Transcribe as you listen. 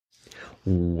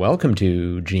Welcome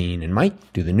to Gene and Mike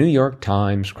do the New York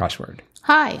Times crossword.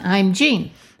 Hi, I'm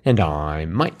Jean. And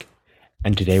I'm Mike.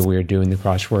 And today we're doing the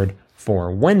crossword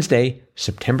for Wednesday,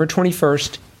 September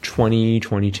 21st,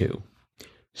 2022.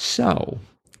 So,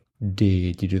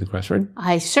 did you do the crossword?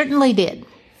 I certainly did.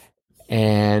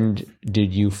 And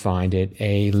did you find it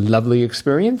a lovely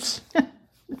experience?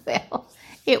 Well,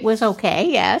 it was okay,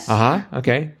 yes.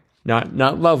 Okay.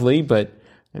 Not lovely, but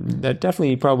that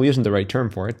definitely probably isn't the right term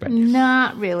for it. But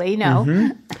Not really, no.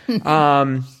 Do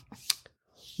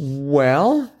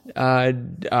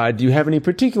you have any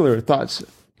particular thoughts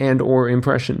and or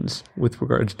impressions with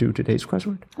regards to today's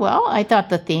crossword? Well, I thought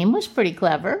the theme was pretty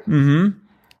clever.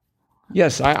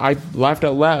 Yes, I laughed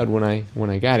out loud when I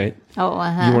got it. Oh,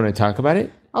 You want to talk about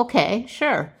it? Okay,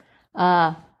 sure.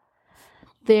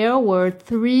 There were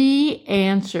 3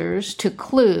 answers to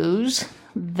clues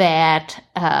that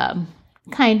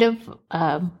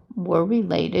were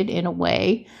related in a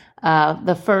way.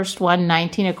 The first one,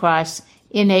 19 across,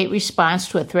 innate response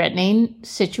to a threatening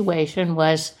situation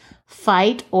was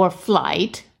fight or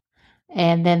flight.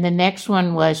 And then the next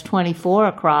one was 24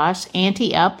 across,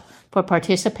 ante up for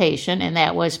participation, and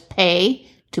that was pay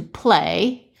to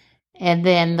play. And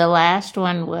then the last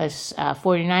one was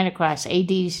 49 across,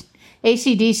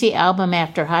 AC/DC album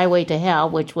After Highway to Hell,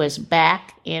 which was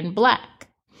Back in Black.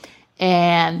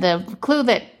 And the clue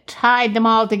that tied them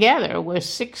all together was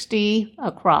 60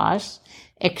 across,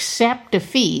 accept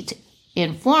defeat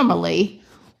informally,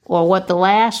 or what the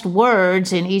last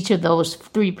words in each of those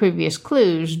 3 previous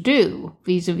clues do,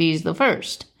 vis-a-vis the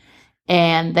first.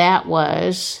 And the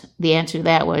answer to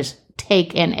that was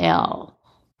take an L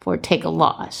for take a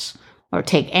loss, or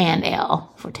take an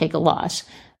L for take a loss.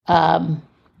 And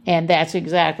that's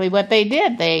exactly what they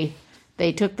did. They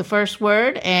took the first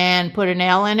word and put an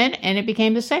L in it, and it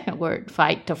became the second word.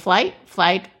 Fight to flight,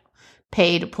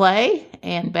 pay to play,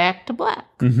 and back to black.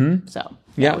 So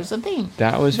that was the theme.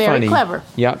 That was very funny. Clever.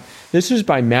 Yep. This is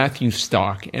by Matthew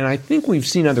Stock, and I think we've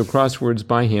seen other crosswords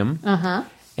by him.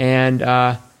 And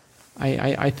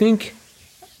I think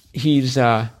he's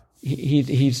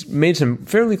made some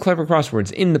fairly clever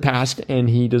crosswords in the past, and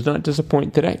he does not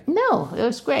disappoint today. No, it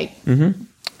was great.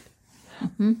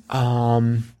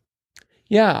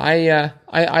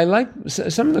 I like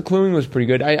some of the cluing was pretty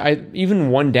good. I even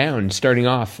one down starting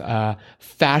off.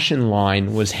 Fashion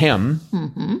line was hem,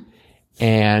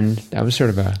 and that was sort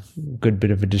of a good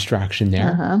bit of a distraction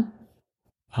there.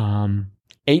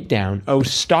 8 down. Oh,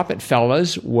 stop it,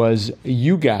 fellas! Was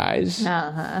you guys?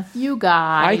 You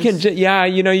guys. I can.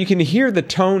 You can hear the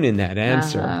tone in that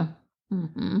answer.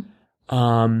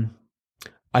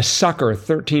 A sucker.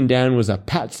 13 down was a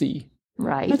patsy.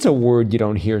 Right. That's a word you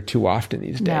don't hear too often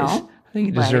these days. No, I think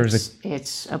it deserves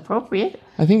it's appropriate.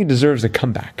 I think it deserves a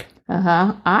comeback.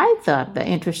 I thought the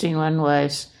interesting one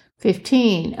was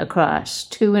 15 across,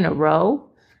 2 in a row,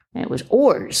 and it was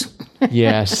oars.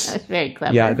 Yes. Very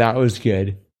clever. Yeah, that was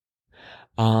good.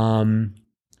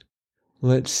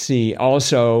 Let's see.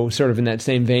 Also, sort of in that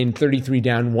same vein, 33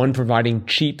 down, 1 providing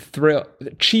cheap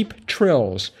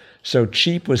trills. So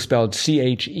cheap was spelled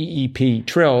CHEEP,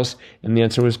 trills, and the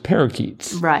answer was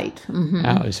parakeets. Right.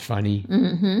 That was funny.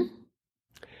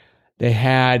 They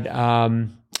had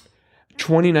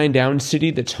 29 down,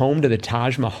 city that's home to the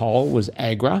Taj Mahal was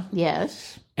Agra.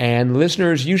 Yes. And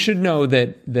listeners, you should know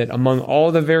that among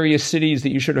all the various cities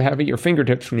that you should have at your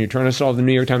fingertips when you're trying to solve the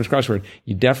New York Times crossword,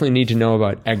 you definitely need to know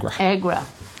about Agra. Agra,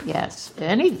 yes.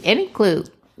 Any clue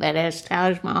that has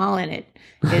Taj Mahal in it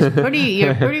is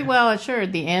you're pretty well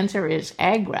assured the answer is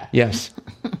Agra. Yes.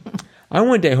 I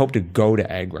one day hope to go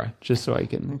to Agra just so I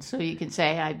can. So you can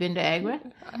say I've been to Agra.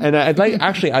 And I'd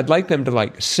like them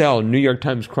to sell New York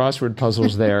Times crossword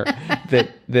puzzles there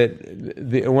that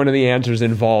one of the answers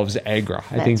involves Agra.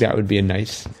 I think that would be a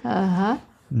nice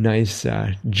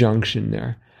junction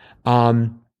there.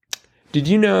 Did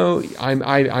you know?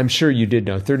 I'm sure you did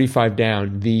know. 35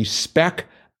 down. The spec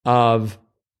of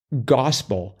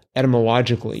gospel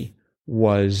etymologically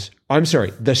was. I'm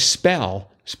sorry. The spell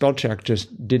check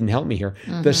just didn't help me here.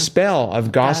 The spell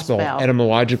of gospel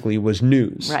etymologically was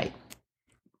news. Right.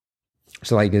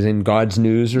 So as in God's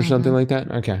news or something like that?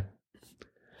 Okay.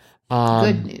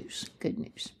 Good news. Good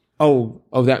news. Oh,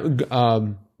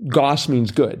 that gos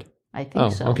means good. I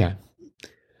think so. Okay.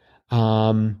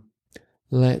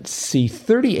 Let's see.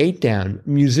 38 down.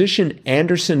 Musician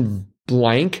Anderson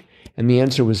blank, and the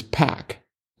answer was Paak.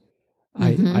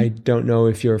 I don't know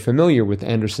if you're familiar with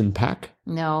Anderson .Paak.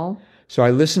 No. So I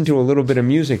listened to a little bit of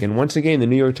music, and once again, the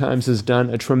New York Times has done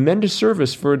a tremendous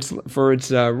service for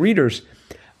its readers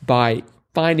by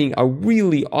finding a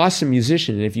really awesome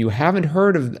musician. And if you haven't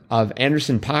heard of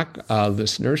Anderson .Paak,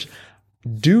 listeners,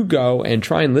 do go and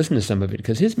try and listen to some of it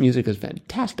because his music is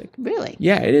fantastic. Really?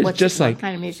 Yeah, it is. What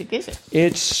kind of music is it?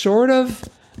 It's sort of,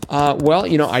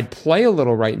 I'd play a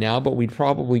little right now, but we'd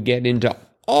probably get into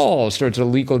all sorts of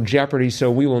legal jeopardy,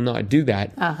 so we will not do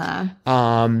that.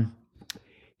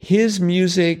 His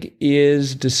music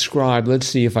is described. Let's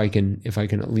see if I can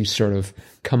at least sort of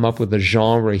come up with a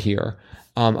genre here.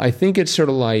 I think it's sort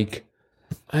of like,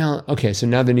 well, okay. So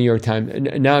now the New York Times,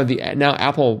 now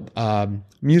Apple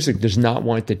Music does not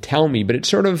want to tell me, but it's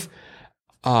sort of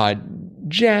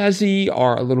jazzy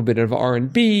or a little bit of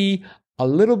R&B, a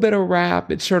little bit of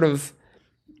rap. It's sort of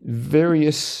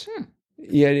various.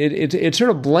 Yeah, it's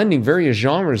sort of blending various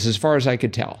genres as far as I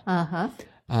could tell.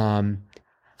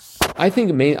 I think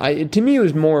to me it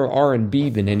was more R&B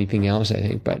than anything else. I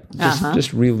think, but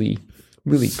just really,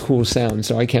 really cool sound.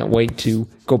 So I can't wait to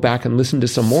go back and listen to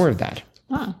some more of that.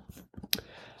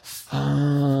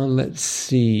 Let's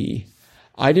see.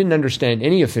 I didn't understand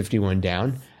any of 51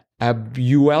 Down.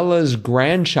 Abuela's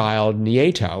grandchild,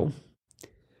 Nieto.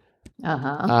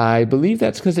 I believe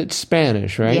that's because it's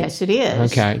Spanish, right? Yes, it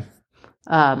is. Okay.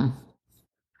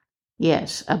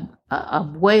 Yes,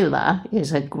 abuela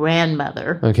is a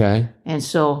grandmother. Okay. And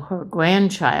so her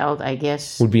grandchild, I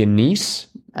guess... Would be a niece?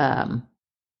 No,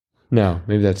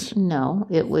 maybe that's... No,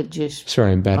 it would just...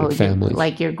 Sorry, I'm bad at families.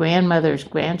 Like your grandmother's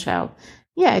grandchild.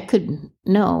 Yeah, it could...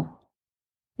 No,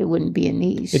 it wouldn't be a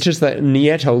niece. It's just that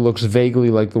Nieto looks vaguely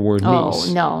like the word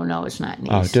niece. Oh, no, it's not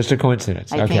niece. Oh, just a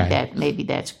coincidence. I think that maybe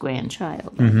that's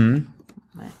grandchild.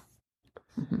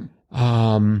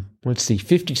 Let's see,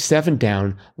 57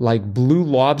 Down, like blue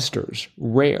lobsters,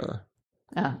 rare.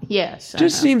 Yes.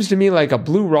 Just seems to me like a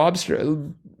blue lobster.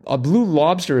 A blue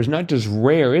lobster is not just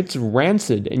rare, it's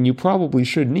rancid, and you probably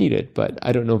shouldn't eat it, but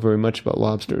I don't know very much about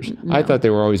lobsters. No. I thought they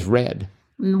were always red.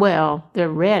 Well, they're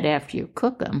red after you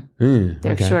cook them.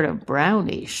 They're sort of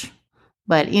brownish.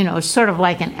 But, it's sort of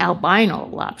like an albino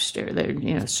lobster.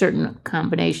 They're, certain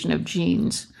combination of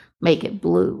genes make it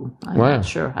blue. I'm not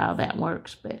sure how that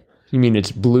works, but... You mean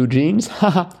it's blue jeans?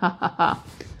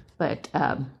 But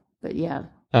yeah.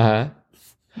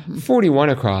 41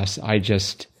 across, I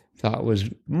just thought was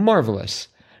marvelous.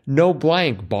 No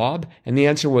blank, Bob. And the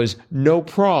answer was no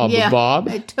prob, Bob.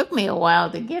 It took me a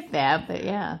while to get that, but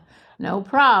yeah. No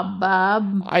prob,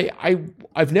 Bob.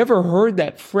 I've never heard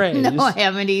that phrase. No, I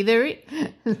haven't either.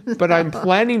 But I'm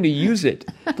planning to use it.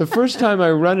 The first time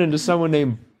I run into someone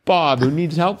named Bob who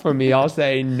needs help from me, I'll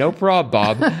say, no prob,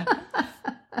 Bob.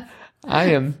 I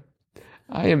am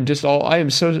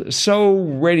so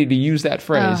ready to use that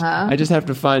phrase. I just have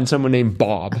to find someone named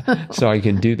Bob so I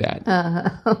can do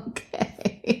that.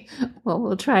 Okay. Well,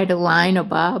 we'll try to line a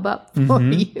Bob up for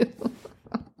you.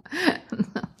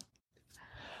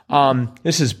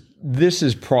 This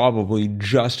is probably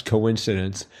just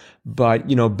coincidence, but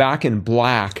Back in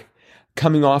Black,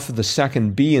 coming off of the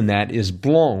second B in that is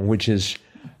blanc, which is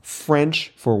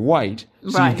French for white.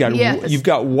 So you've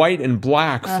got white and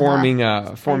black forming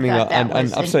an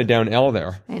upside down L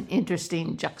there. An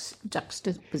interesting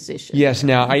juxtaposition. Yes.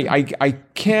 Now I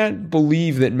can't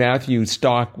believe that Matthew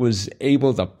Stock was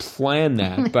able to plan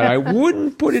that, but I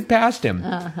wouldn't put it past him.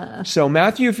 So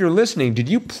Matthew, if you're listening, did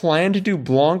you plan to do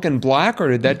blanc and black, or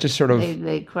did that just sort of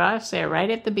they crossed there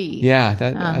right at the B? Yeah,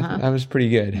 that was pretty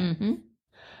good.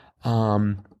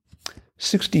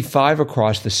 65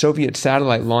 across, the Soviet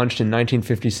satellite launched in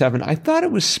 1957. I thought it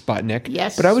was Sputnik.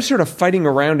 Yes. But I was sort of fighting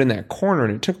around in that corner,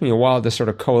 and it took me a while to sort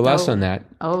of coalesce on that.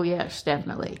 Oh, yes,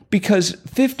 definitely. Because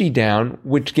 50 Down,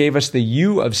 which gave us the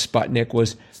U of Sputnik,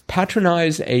 was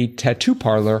patronize a tattoo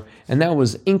parlor, and that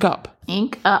was Ink Up.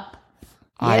 Ink Up.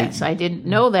 Yes, I didn't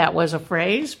know that was a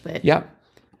phrase, but... Yep.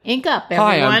 Ink Up,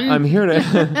 everyone. Hi, I'm here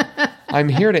to... I'm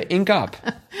here to ink up.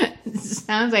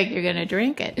 Sounds like you're going to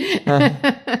drink it.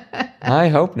 I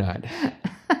hope not.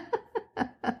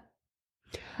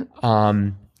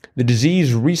 The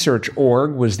Disease Research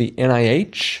Org was the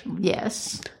NIH.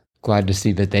 Yes. Glad to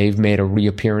see that they've made a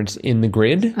reappearance in the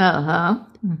grid.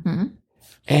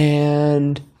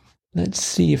 And let's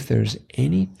see if there's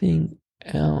anything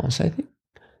else. I think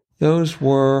those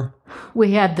were...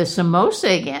 We had the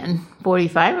samosa again,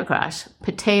 45 across,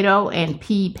 potato and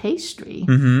pea pastry.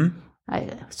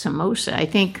 Samosa. I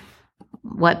think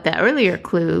what the earlier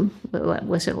clue, what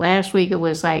was it last week? It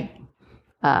was like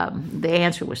the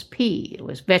answer was pea. It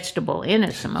was vegetable in a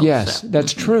samosa. Yes,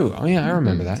 that's true. Oh, yeah, I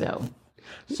remember that. So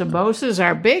samosas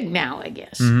are big now, I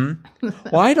guess. Well,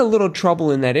 I had a little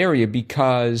trouble in that area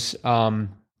because...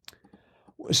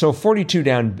 So 42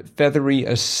 Down, feathery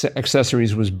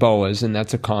accessories was boas, and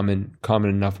that's a common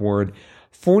enough word.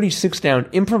 46 Down,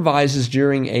 improvises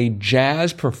during a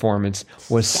jazz performance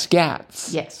was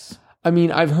scats. Yes. I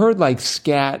mean, I've heard like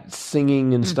scat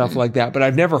singing and stuff like that, but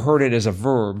I've never heard it as a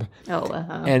verb. Oh,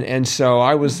 And so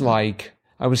I was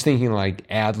thinking like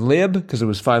ad lib because it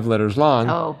was 5 letters long.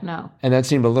 Oh, no. And that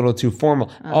seemed a little too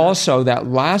formal. Also, that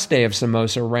last day of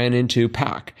Samosa ran into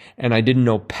pack, and I didn't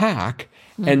know pack,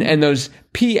 and those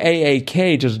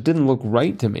PAAK just didn't look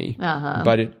right to me.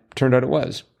 But it turned out it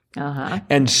was.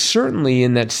 And certainly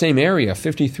in that same area,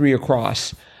 53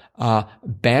 across,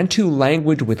 Bantu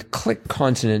language with click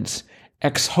consonants,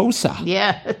 Xhosa.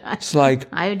 Yeah. It's like,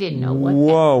 I didn't know what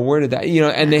whoa, where did that,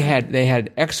 and they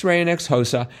had X-ray and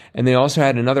Xhosa, and they also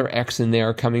had another X in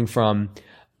there coming from,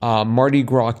 Mardi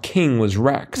Gras King was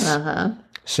Rex.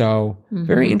 So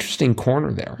very interesting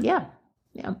corner there. Yeah.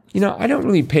 I don't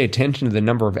really pay attention to the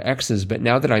number of X's, but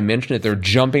now that I mention it, they're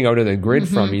jumping out of the grid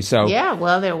from me. So yeah,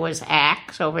 well, there was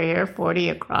axe over here, 40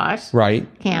 across. Right.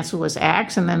 Cancel was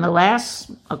axe, and then the last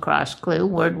across clue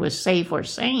word was safe or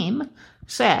same,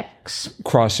 sex.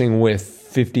 Crossing with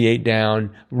 58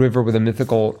 down, river with a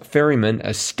mythical ferryman,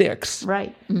 a Styx.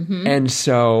 Right. And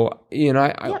so,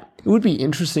 it would be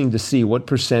interesting to see what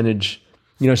percentage,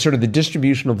 sort of the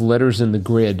distribution of letters in the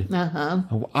grid.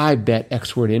 Oh, I bet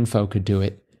X Word Info could do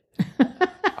it.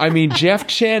 I mean, Jeff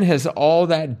Chen has all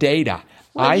that data.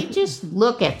 Well, you just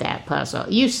look at that puzzle.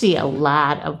 You see a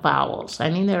lot of vowels. I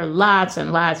mean, there are lots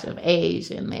and lots of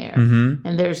A's in there.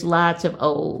 And there's lots of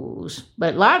O's,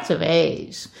 but lots of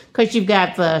A's. Because you've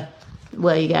got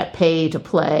you got pay to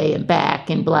play and back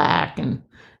and black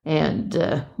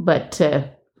but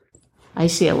I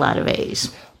see a lot of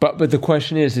A's. But the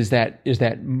question is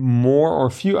that more or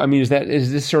few? I mean, is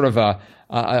this sort of a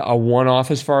one-off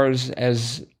as far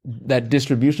as that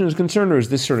distribution is concerned, or is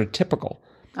this sort of typical?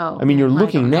 Oh, I mean, you're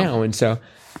looking now, and so,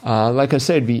 like I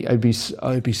said, it'd be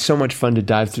so much fun to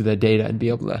dive through that data and be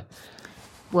able to.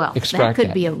 Well, that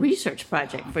could be a research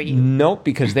project for you. Nope,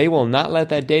 because they will not let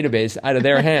that database out of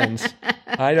their hands.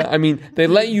 I mean, they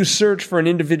let you search for an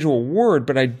individual word,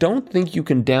 but I don't think you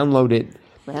can download it.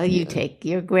 Well, you take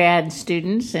your grad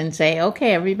students and say,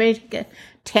 okay, everybody get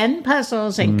 10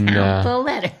 puzzles and count the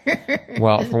letter.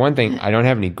 Well, for one thing, I don't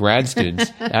have any grad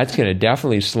students. That's going to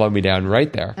definitely slow me down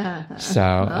right there.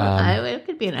 So it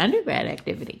could be an undergrad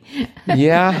activity.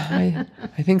 Yeah,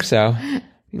 I think so. I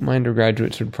think my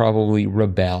undergraduates would probably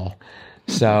rebel.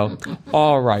 So,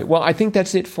 all right. Well, I think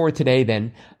that's it for today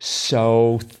then.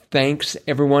 So thanks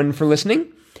everyone for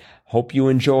listening. Hope you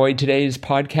enjoyed today's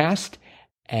podcast.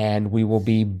 And we will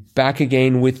be back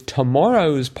again with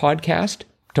tomorrow's podcast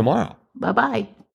tomorrow. Bye-bye.